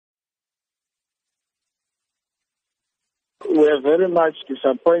We are very much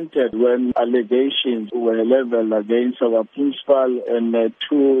disappointed when allegations were leveled against our principal and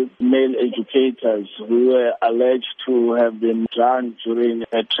two male educators who were alleged to have been drunk during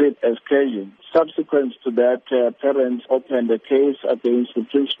a trip excursion. Subsequent to that, parents opened a case against the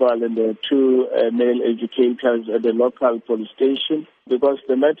principal and the two male educators at the local police station because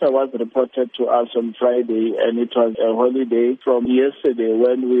the matter was reported to us on Friday and it was a holiday from yesterday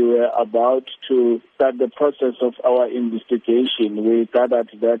when we were about to start the process of our investigation. We gathered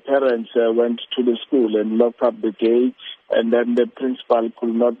that parents went to the school and locked up the gate, and then the principal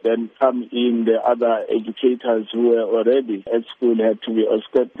could not then come in. The other educators who were already at school had to be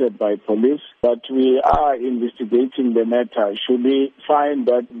escorted by police. But we are investigating the matter. Should we find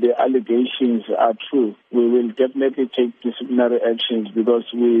that the allegations are true, we will definitely take disciplinary actions because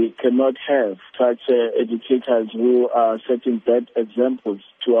we cannot have such educators who are setting bad examples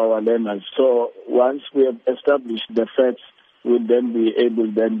to our learners. So once we have established the facts, we'll then be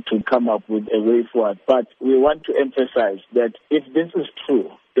able then to come up with a way forward. But we want to emphasize that if this is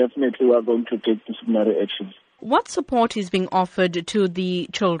true, definitely we are going to take disciplinary actions. What support is being offered to the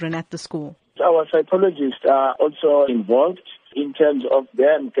children at the school? Our psychologists are also involved in terms of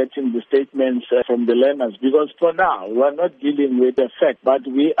them getting the statements from the learners, because for now we are not dealing with the fact, but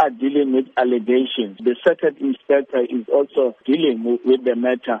we are dealing with allegations. The second inspector is also dealing with the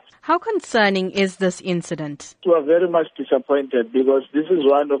matter. How concerning is this incident? We are very much disappointed because this is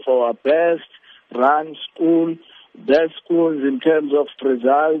one of our best run schools in terms of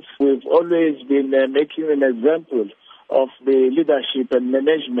results. We've always been making an example of the leadership and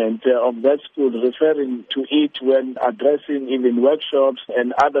management of that school, referring to it when addressing even workshops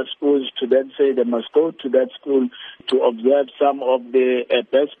and other schools to then say they must go to that school to observe some of the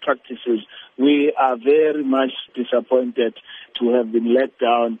best practices. We are very much disappointed to have been let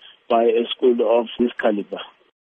down by a school of this caliber.